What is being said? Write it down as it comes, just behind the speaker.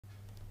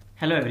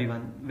Hello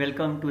everyone,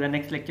 welcome to the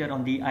next lecture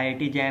on the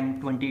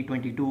IITJAM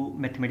 2022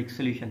 mathematics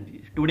solution.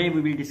 Today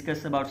we will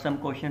discuss about some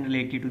question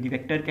related to the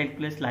vector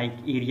calculus like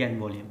area and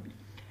volume.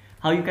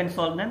 How you can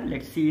solve them?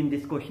 Let's see in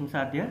these questions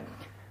are there.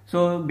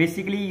 So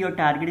basically your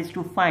target is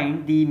to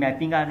find the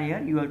mapping are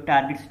here. Your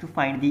target is to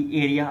find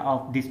the area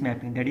of this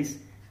mapping, that is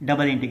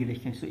double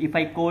integration. So if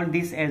I call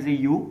this as a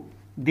u,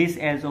 this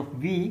as of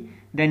v,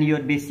 then your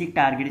basic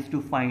target is to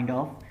find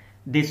of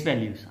these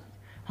values.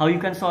 How you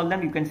can solve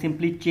them? You can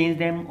simply change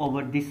them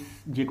over this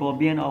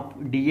Jacobian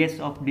of ds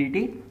of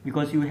dt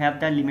because you have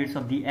the limits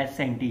of the s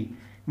and t.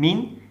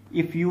 Mean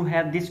if you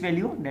have this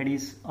value that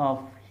is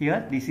of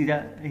here, this is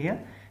here,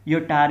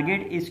 your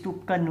target is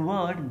to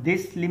convert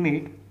this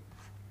limit,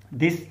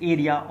 this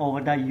area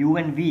over the u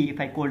and v. If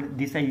I call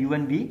this a u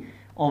and v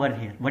over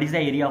here, what is the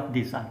area of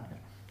this answer?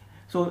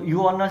 So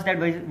you all know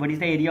that what is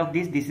the area of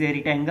this? This is a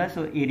rectangle,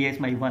 so area is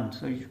my 1.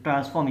 So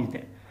transform is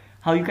there.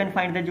 How you can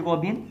find the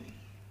Jacobian?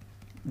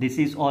 This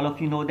is all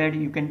of you know that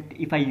you can,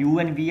 if I u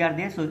and v are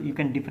there, so you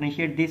can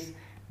differentiate this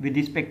with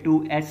respect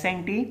to s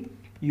and t,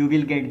 you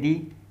will get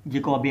the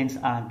Jacobians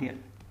are there.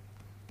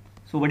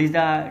 So what is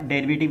the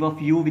derivative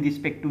of u with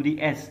respect to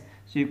the s?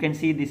 So you can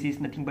see this is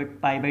nothing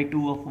but pi by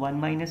 2 of 1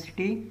 minus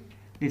t,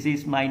 this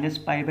is minus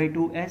pi by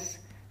 2 s,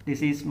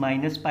 this is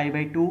minus pi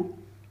by 2,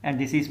 and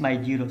this is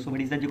my 0. So what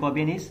is the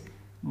Jacobian is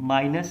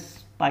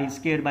minus pi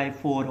square by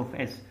 4 of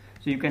s.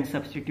 So you can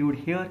substitute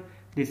here,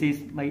 this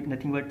is my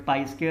nothing but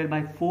pi square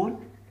by 4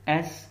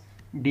 s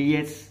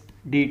ds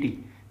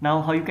dt.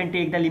 Now how you can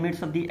take the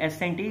limits of the s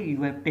and t?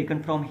 You have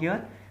taken from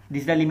here,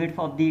 this is the limit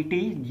of the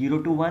t,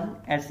 0 to 1,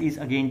 s is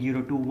again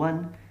 0 to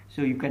 1,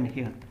 so you can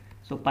here.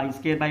 So pi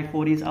square by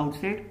 4 is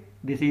outside,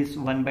 this is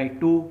 1 by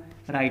 2,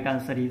 right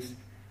answer is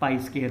pi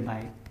square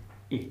by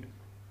 8.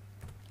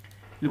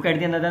 Look at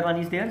the another one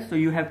is there. So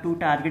you have to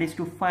target is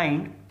to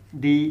find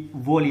the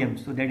volume,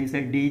 so that is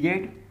a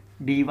dz,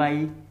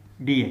 dy,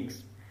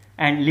 dx,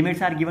 and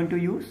limits are given to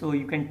you, so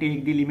you can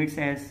take the limits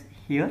as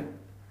here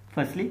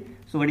firstly.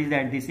 So what is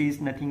that? This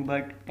is nothing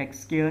but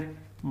x square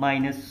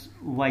minus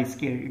y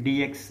square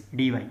dx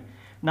dy.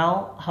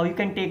 Now how you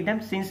can take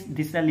them? Since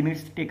these are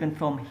limits taken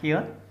from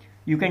here,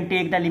 you can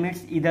take the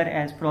limits either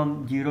as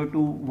from 0 to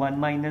 1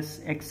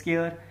 minus x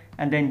square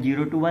and then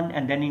 0 to 1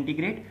 and then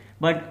integrate.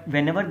 But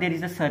whenever there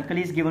is a circle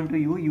is given to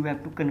you, you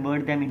have to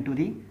convert them into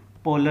the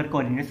polar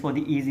coordinates for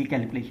the easy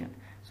calculation.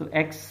 So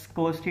x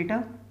cos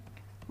theta,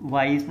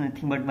 y is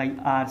nothing but my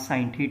r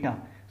sin theta.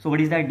 So what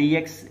is the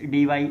dx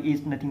dy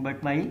is nothing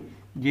but my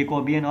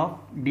Jacobian of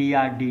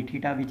dr d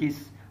theta, which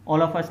is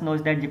all of us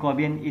knows that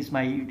Jacobian is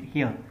my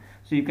here.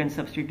 So you can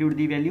substitute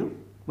the value.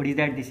 What is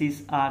that? This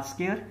is r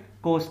square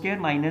cos square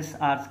minus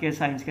r square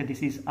sin square.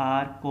 This is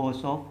r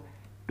cos of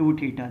 2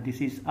 theta. This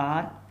is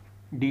r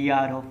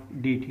dr of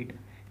d theta.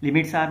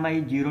 Limits are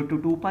my 0 to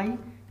 2 pi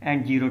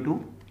and 0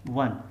 to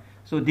 1.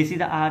 So this is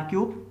the r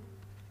cube.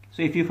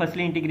 So if you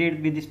firstly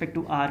integrate with respect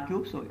to r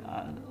cube, so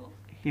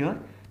here,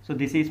 so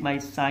this is my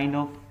sine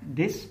of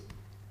this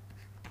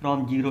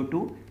from 0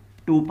 to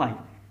 2 pi.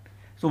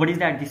 So what is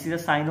that? This is a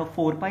sine of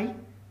 4 pi.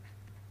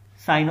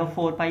 Sine of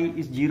 4 pi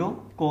is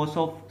 0. Cos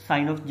of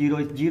sine of 0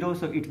 is 0.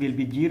 So it will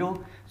be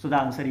 0. So the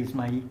answer is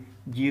my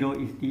 0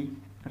 is the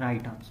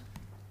right answer.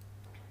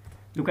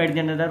 Look at the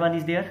another one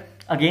is there.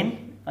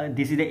 Again,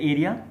 this is the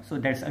area. So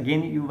that's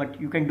again what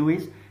you can do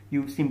is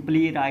you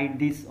simply write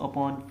this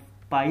upon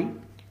pi.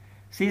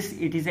 Since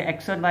it is a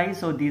x or y,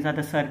 so these are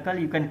the circle,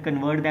 you can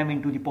convert them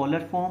into the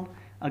polar form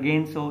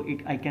again. So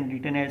I can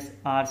written as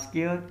r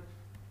square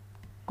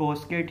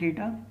cos square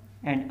theta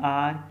and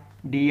r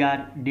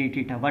dr d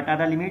theta. What are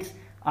the limits?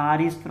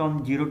 R is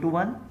from 0 to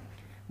 1.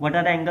 What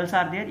are the angles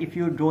are there? If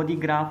you draw the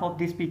graph of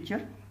this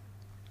picture,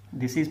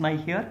 this is my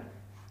here,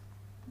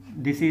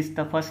 this is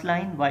the first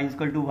line, y is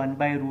equal to 1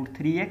 by root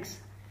 3x,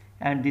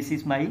 and this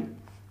is my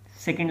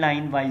second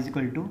line, y is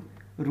equal to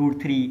root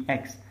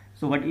 3x.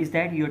 So what is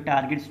that? Your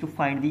target is to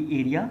find the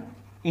area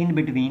in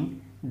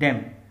between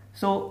them.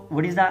 So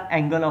what is the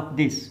angle of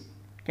this?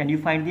 Can you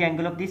find the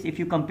angle of this? If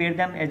you compare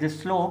them as a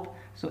slope,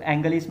 so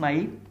angle is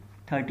my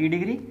 30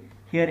 degree,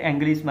 here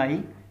angle is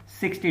my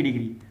 60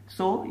 degree.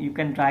 So you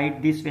can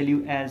write this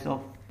value as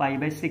of pi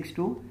by 6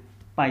 to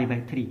pi by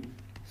 3.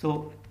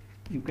 So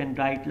you can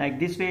write like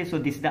this way. So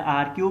this is the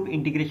r cube.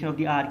 Integration of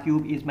the r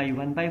cube is my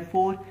 1 by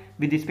 4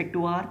 with respect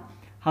to r.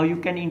 How you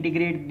can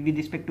integrate with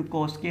respect to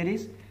cos square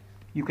is,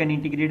 you can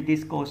integrate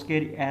this cos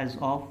square as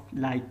of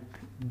like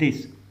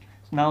this.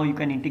 So now you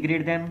can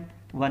integrate them.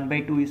 1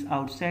 by 2 is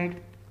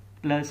outside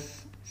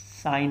plus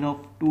sine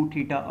of 2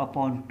 theta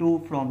upon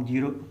 2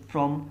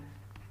 from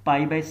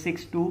pi by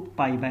 6 to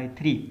pi by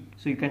 3.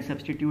 So you can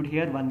substitute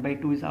here. 1 by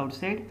 2 is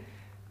outside.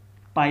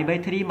 Pi by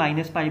 3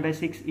 minus pi by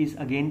 6 is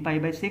again pi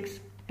by 6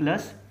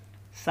 plus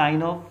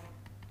sine of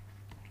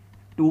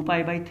 2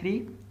 pi by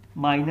 3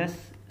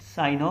 minus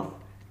sine of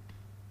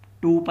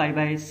 2 pi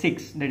by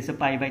 6, that is a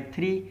pi by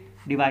 3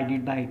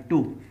 divided by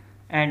 2.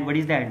 And what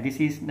is that? This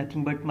is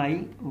nothing but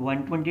my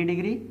 120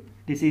 degree.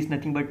 This is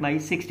nothing but my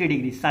 60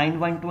 degree. Sine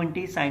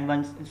 120,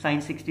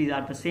 sine 60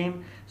 are the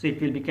same. So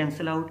it will be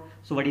cancelled out.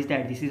 So what is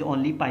that? This is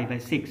only pi by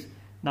 6.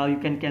 Now you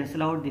can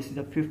cancel out, this is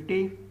a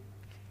 50,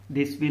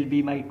 this will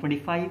be my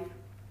 25,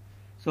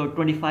 so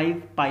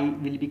 25 pi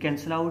will be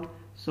cancelled out,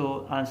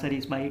 so answer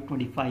is my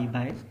 25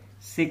 by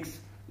 6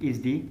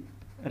 is the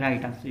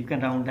right answer. You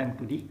can round them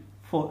to the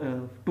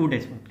 2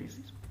 decimal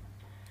places.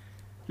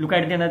 Look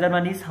at the another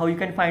one is how you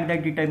can find the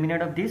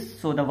determinant of this.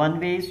 So the one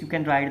way is you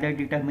can write the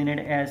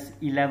determinant as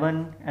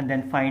 11 and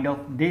then find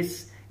out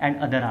this and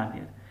other are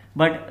there.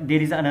 But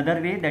there is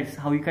another way, that's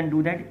how you can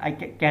do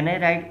that. Can I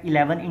write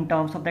 11 in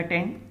terms of the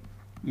 10?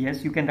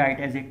 Yes, you can write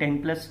as a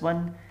 10 plus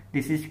 1.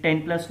 This is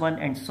 10 plus 1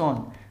 and so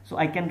on. So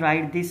I can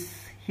write this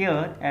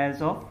here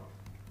as of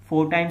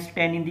 4 times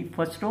 10 in the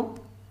first row.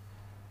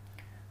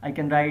 I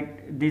can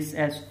write this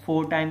as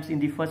 4 times in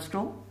the first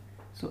row.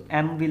 So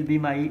m will be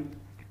my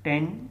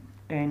 10,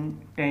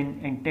 10,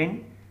 10 and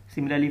 10.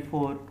 Similarly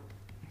for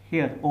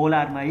here, all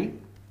are my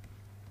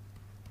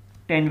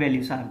 10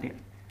 values are there.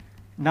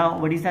 Now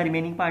what is the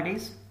remaining part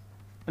is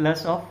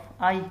plus of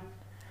I.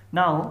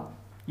 Now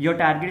your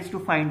target is to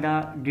find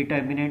the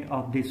determinant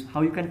of this.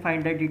 How you can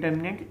find the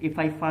determinant? If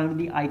I found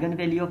the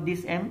eigenvalue of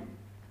this m,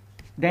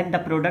 then the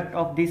product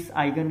of this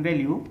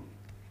eigenvalue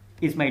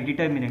is my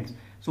determinants.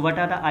 So what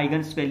are the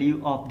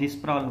eigenvalue of this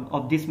problem,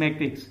 of this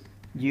matrix?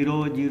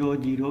 0,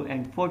 0, 0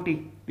 and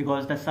 40,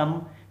 because the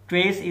sum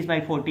trace is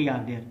my 40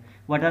 are there.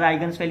 What are the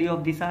eigenvalue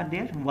of this are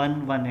there?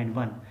 1, 1 and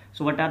 1.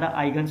 So what are the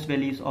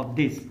eigenvalues of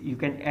this? You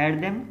can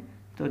add them.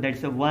 So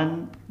that's a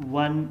 1,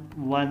 1,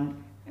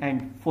 1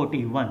 and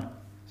 41.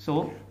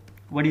 So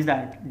what is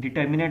that?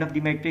 Determinant of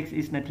the matrix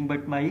is nothing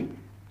but my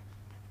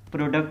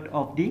product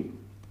of the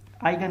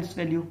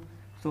eigenvalue.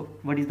 So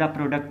what is the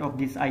product of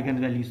these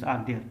eigenvalues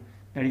are there?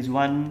 That is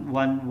 1,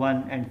 1,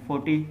 1 and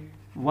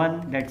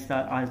 41. That's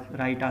the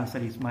right answer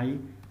is my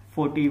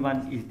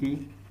 41 is the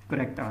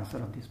correct answer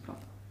of this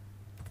problem.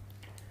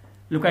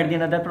 Look at the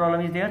another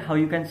problem is there. How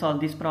you can solve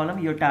this problem?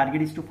 Your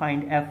target is to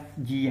find f,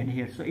 g and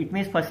here. So it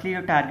means firstly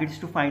your target is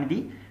to find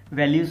the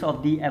values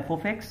of the f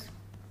of x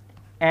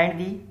and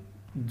the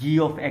g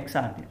of x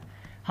are there.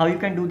 How you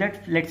can do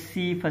that? Let's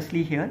see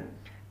firstly here.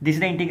 This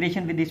is the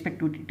integration with respect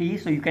to t,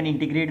 so you can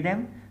integrate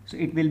them. So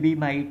it will be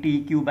my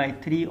t cube by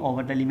 3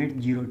 over the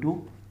limit 0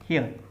 to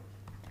here.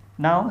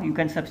 Now you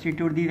can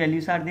substitute the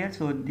values are there.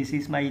 So this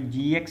is my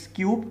gx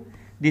cube.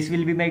 This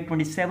will be my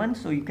 27.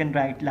 So you can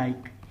write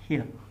like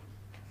here.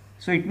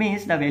 So it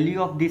means the value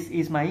of this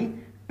is my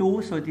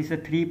 2. So this is a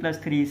 3 plus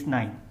 3 is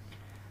 9.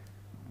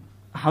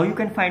 How you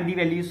can find the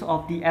values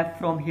of the f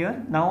from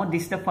here? Now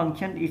this is the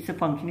function. It's a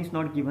function is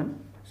not given.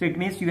 So it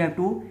means you have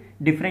to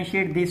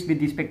differentiate this with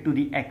respect to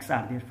the x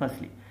are there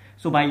firstly.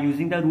 So by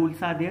using the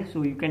rules are there,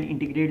 so you can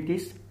integrate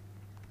this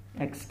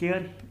x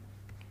square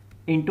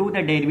into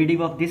the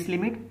derivative of this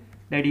limit,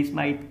 that is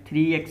my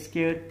 3x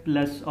square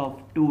plus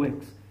of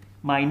 2x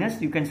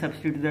minus, you can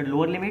substitute the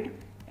lower limit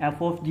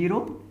f of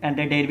 0 and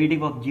the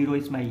derivative of 0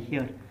 is my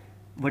here.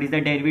 What is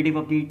the derivative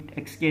of the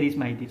x square is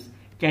my this.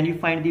 Can you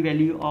find the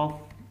value of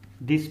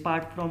this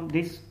part from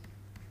this?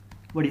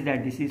 What is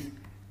that? This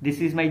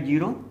is my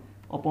 0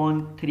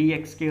 upon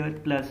 3x square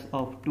plus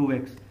of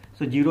 2x.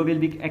 So 0 will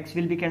be, x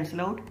will be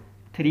cancelled out,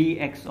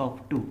 3x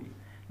of 2.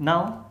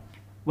 Now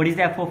what is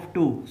the f of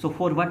 2? So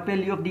for what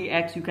value of the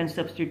x you can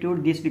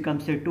substitute, this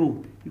becomes a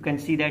 2. You can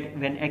see that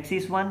when x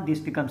is 1, this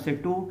becomes a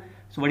 2.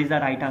 So what is the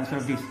right answer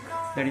of this?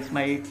 That is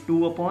my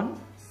 2 upon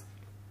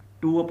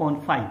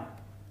 5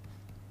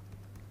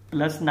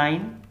 plus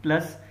 9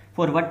 plus,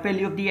 for what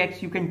value of the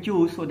x you can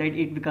choose so that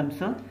it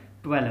becomes a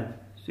 12.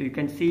 So you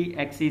can see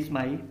x is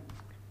my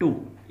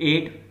 2,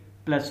 8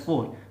 plus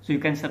 4. So you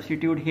can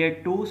substitute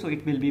here 2, so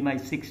it will be my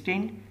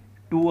 16.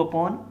 2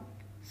 upon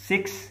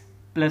 6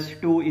 plus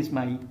 2 is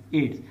my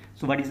 8.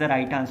 So what is the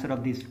right answer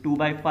of this? 2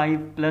 by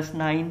 5 plus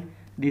 9,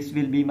 this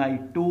will be my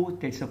 2,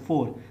 that's a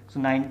 4. So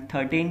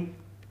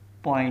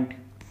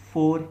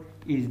 13.4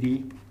 is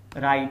the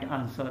right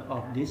answer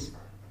of this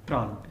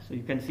problem. So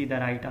you can see the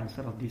right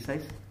answer of this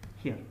is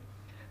here.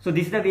 So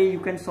this is the way you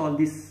can solve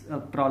these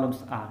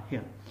problems are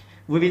here.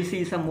 We will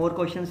see some more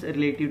questions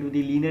related to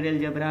the linear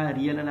algebra,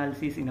 real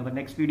analysis in our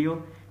next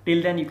video.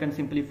 Till then you can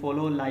simply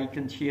follow, like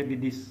and share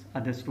with these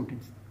other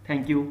students.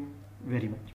 Thank you very much.